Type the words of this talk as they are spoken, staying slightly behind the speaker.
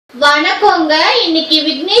வணக்கங்க. இன்னைக்கு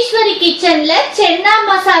விக்னேஸ்வரி கிச்சன்ல சென்னா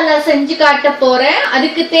மசாலா செஞ்சு காட்ட போறேன்.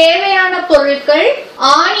 அதுக்கு தேவையான பொருட்கள்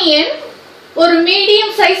ஆனியன், ஒரு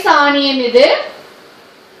மீடியம் சைஸ் ஆனியன், இது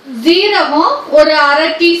ஜீரகம் ஒரு அரை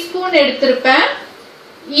டீஸ்பூன் எடுத்திருப்பேன்.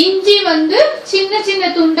 இஞ்சி சின்ன சின்ன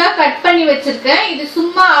துண்டா கட் பண்ணி வச்சிருக்கேன். இது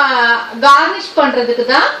சும்மா கார்னிஷ் பண்றதுக்கு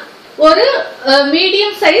தான். ஒரு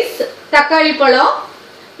மீடியம் சைஸ் தக்காளி பழம்,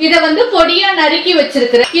 இத பொடியா நறுக்கி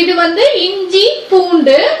வச்சிருக்கிறேன். இது இஞ்சி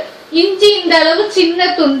பூண்டு. இஞ்சி இந்த அளவு சின்ன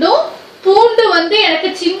துண்டும், பூண்டு எனக்கு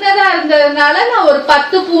சின்னதா இருந்ததுனால நான் ஒரு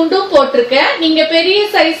 10 பூண்டும் போட்டிருக்கேன். நீங்க பெரிய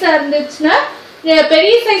சைஸா இருந்துச்சுன்னா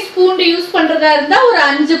பெரிய சைஸ் பூண்டு யூஸ் பண்றதா இருந்தா ஒரு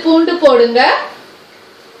 5 பூண்டு போடுங்க.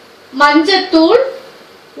 மஞ்சத்தூள்,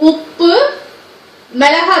 உப்பு,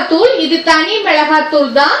 மிளகாத்தூள். இது தனி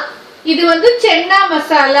மிளகாத்தூள் தான். இது சென்னா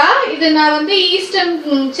மசாலா. இது நான் ஈஸ்டர்ன்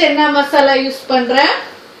சென்னா மசாலா யூஸ் பண்றேன்.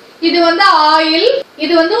 இது ஆயில்.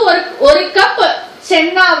 இது ஒரு கப்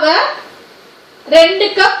சென்னாவை 2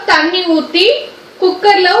 கப் தண்ணி ஊத்தி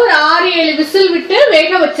குக்கர்ல ஒரு 6-7 விசில் விட்டு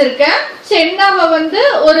வேக வச்சிருக்கேன். சென்னாவை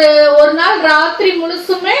ஒரு நாள் ராத்திரி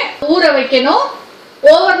முழுசுமே ஊற வைக்கணும்.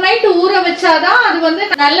 ஓவர் நைட் ஊற வச்சாதான் அது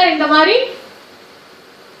நல்லா இந்த மாதிரி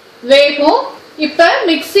வேகும். இப்ப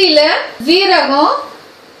மிக்சியில ஜீரகம்,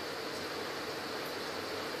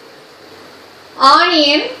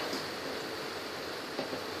 ஆனியன்,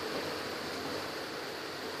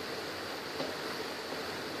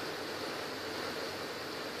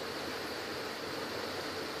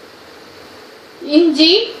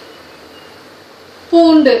 இஞ்சி,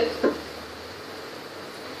 பூண்டு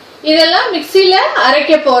இதெல்லாம் மிக்சியில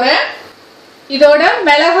அரைக்க போறேன். இதோட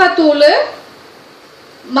மிளகாத்தூள்,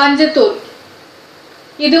 மஞ்சத்தூள்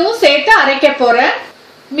இதுவும் சேர்த்து அரைக்க போறேன்.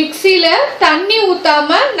 மிக்சியில தண்ணி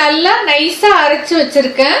ஊத்தாம நல்லா நைஸா அரைச்சு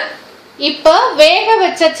வச்சிருக்கேன். இப்ப வேக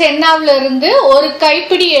வச்ச சென்னாவுல இருந்து ஒரு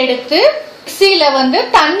கைப்பிடி எடுத்து மிக்சியில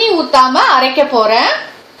தண்ணி ஊத்தாம அரைக்க போறேன்.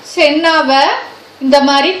 சென்னாவை இந்த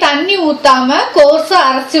மாதிரி தண்ணி ஊத்தாம கோர்ஸா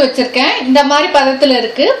அரைச்சு வச்சிருக்கேன். இந்த மாதிரி பதத்துல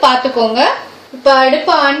இருக்கு, பாத்துக்கோங்க. இப்ப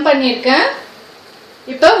அடுப்பை ஆன் பண்ணிருக்கேன்.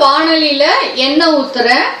 இப்ப வாணலியில எண்ணெய்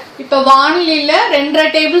ஊத்துறேன். இப்ப வாணலியில 2.5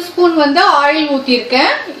 டேபிள் ஸ்பூன் ஆயில்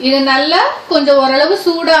ஊத்திருக்கேன். இது நல்லா கொஞ்சம் ஓரளவு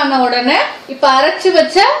சூடான உடனே இப்ப அரைச்சு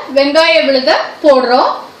வச்ச வெங்காய விழுத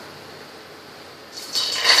போடுறோம்.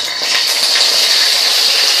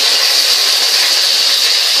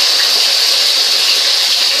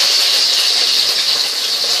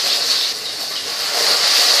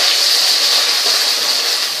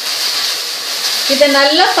 இத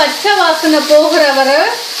நல்லா பச்சை வாசனை போகிற வரை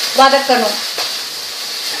வதக்கணும்.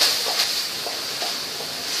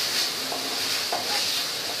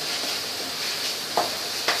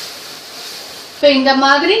 இப்ப இந்த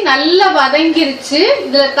மாதிரி நல்லா வதங்கிருச்சு.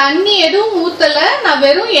 இதுல தண்ணி எதுவும் ஊத்தல, நான்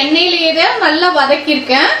வெறும் எண்ணெயிலேயே தான் நல்லா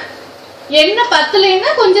வதக்கிருக்கேன். எண்ணெய்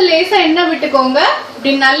பத்தலைன்னா கொஞ்சம் லேசா எண்ணெய் விட்டுக்கோங்க.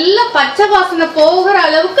 இப்படி நல்லா பச்சை வாசனை போகிற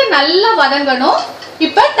அளவுக்கு நல்லா வதங்கணும்.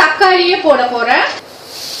 இப்ப தக்காளியே போட போறேன்.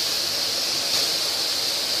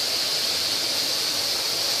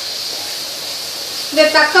 இந்த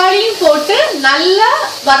தக்காளியும் போட்டு நல்லா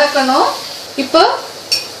வதக்கணும். இப்போ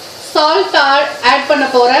சால்ட் ஆட் பண்ண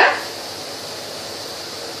போறேன்.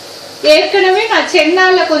 ஏற்கனவே நான்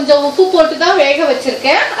சென்னால கொஞ்சம் உப்பு போட்டு தான் வேக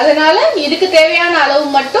வச்சிருக்கேன். அதனால இதுக்கு தேவையான அளவு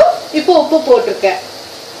மட்டும் இப்போ உப்பு போட்டிருக்கேன்.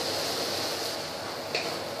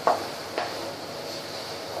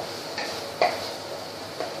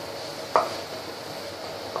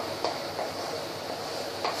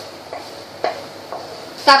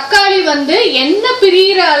 தக்காளி எண்ணெய்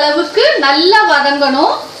பிரியிற அளவுக்கு நல்லா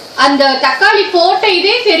வதங்கணும். அந்த தக்காளி போட்ட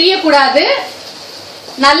இதே தெரியக்கூடாது,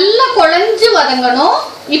 நல்லா குழஞ்சு வதங்கணும்.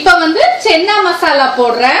 இப்ப சென்னா மசாலா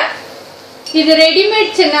போடுறேன். இது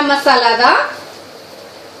ரெடிமேட் சென்னா மசாலா தான்.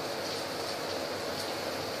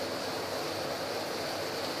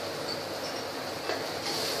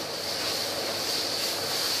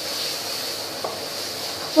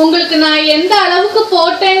 உங்களுக்கு நான் எந்த அளவுக்கு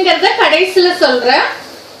போட்டேங்கிறத கடைசியில சொல்றேன்.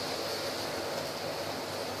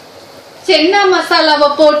 சென்னா மசாலாவை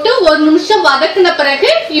போட்டு ஒரு நிமிஷம் வதக்கின பிறகு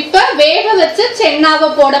இப்ப வேக வச்ச சென்னாவை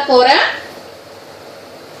போட போறேன்.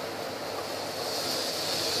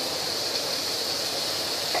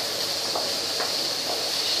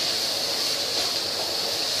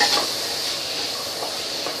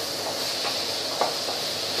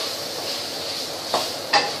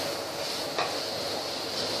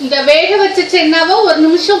 இந்த வேக வச்ச சென்னாவை ஒரு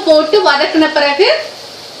நிமிஷம் போட்டு வதக்கின பிறகு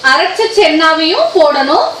அரைச்ச சென்னாவையும்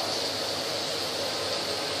போடணும்.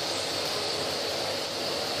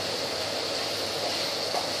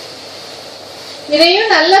 இதையும்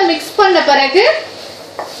நல்லா மிக்ஸ் பண்ண பிறகு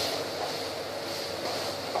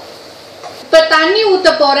இப்ப தண்ணி ஊத்த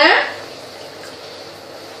போறேன்.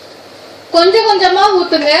 கொஞ்சம் கொஞ்சமா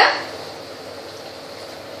ஊத்துங்க.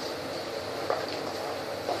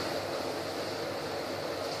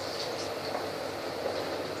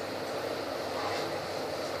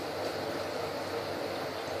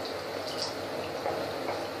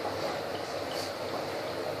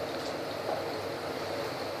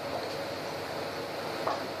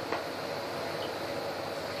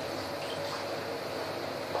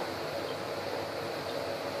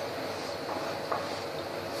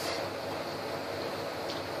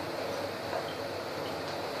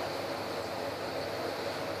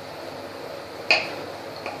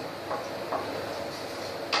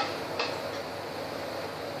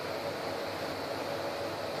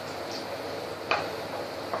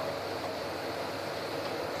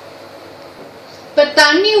 இப்ப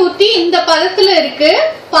தண்ணி ஊத்தி இந்த பதத்துல இருக்கு,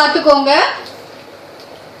 பாத்துக்கோங்க.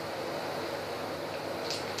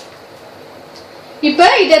 இப்ப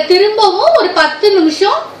இத திரும்பவும் ஒரு 10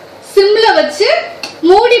 நிமிஷம் சிம்ல வச்சு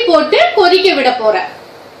மூடி போட்டு கொதிக்க விட போறேன்.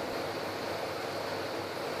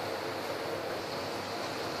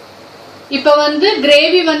 இப்ப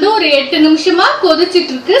கிரேவி ஒரு 8 நிமிஷமா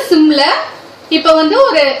கொதிச்சிட்டு இருக்கு சிம்ல. இப்ப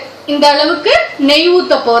ஒரு இந்த அளவுக்கு நெய்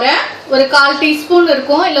ஊத்த போறேன். ஒரு 1/4 டீஸ்பூன்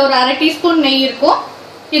இருக்கும், இல்ல ஒரு 1/2 டீஸ்பூன் நெய் இருக்கும்.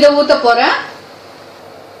 இத ஊத்த போறேன்.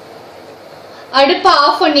 அடுப்ப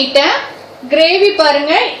ஆஃப் பண்ணிட்டேன். கிரேவி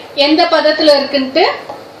பாருங்க எந்த பதத்துல இருக்குன்னு.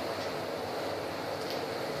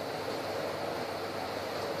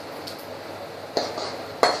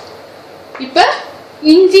 இப்ப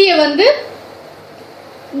இஞ்சிய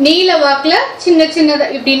நீல வாக்குல சின்ன சின்னதா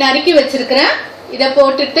இப்படி நறுக்கி வச்சிருக்கிறேன். இத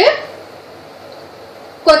போட்டுட்டு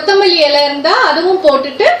கொத்தமல்லி இலை இருந்தா அதுவும்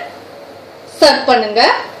போட்டுட்டு சர்வ் பண்ணுங்க.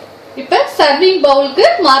 இப்ப சர்விங் பவுலுக்கு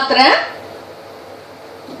மாத்துறேன்.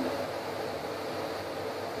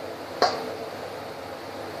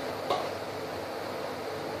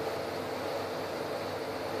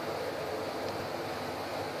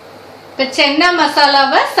 இப்ப சென்னா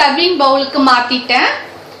மசாலாவை சர்விங் பவுலுக்கு மாத்திட்டேன்.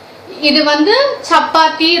 இது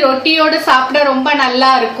சப்பாத்தி ரொட்டியோட சாப்பிட ரொம்ப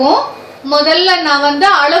நல்லா இருக்கும். முதல்ல நான்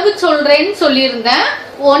அளவு சொல்றேன்னு சொல்லியிருந்தேன்.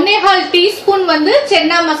 1/4 டீஸ்பூன்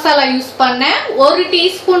சென்னா மசாலா யூஸ் பண்ணேன். 1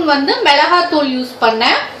 டீஸ்பூன் மிளகாத்தூள் யூஸ்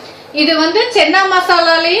பண்ணேன். இது சென்னா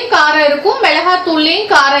மசாலாலையும் காரம் இருக்கும்,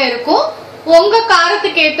 மிளகாத்தூள்லயும் காரம் இருக்கும். உங்க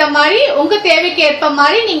காரத்துக்கு ஏத்த மாதிரி, உங்க தேவைக்கு ஏற்ப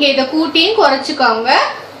மாதிரி நீங்க இத கூட்டியும் குறைச்சுக்கோங்க.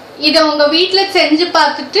 இத உங்க வீட்ல செஞ்சு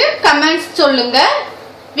பார்த்துட்டு கமெண்ட்ஸ் சொல்லுங்க.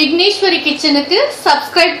 விக்னேஸ்வரி கிச்சனுக்கு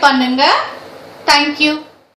சப்ஸ்கிரைப் பண்ணுங்க. தேங்க்யூ.